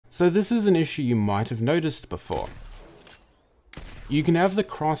So this is an issue you might have noticed before. You can have the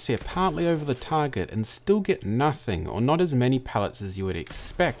crosshair partly over the target and still get nothing or not as many pellets as you would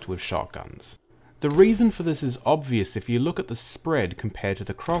expect with shotguns. The reason for this is obvious if you look at the spread compared to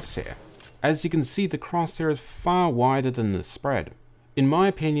the crosshair. As you can see, the crosshair is far wider than the spread. In my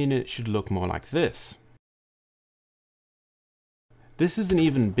opinion, it should look more like this. This is an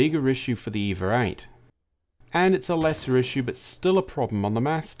even bigger issue for the EVA 8. And it's a lesser issue but still a problem on the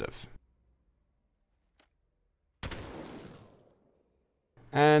Mastiff.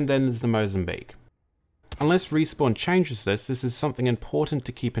 And then there's the Mozambique. Unless Respawn changes this, this is something important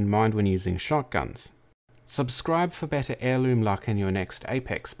to keep in mind when using shotguns. Subscribe for better heirloom luck in your next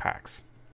Apex packs.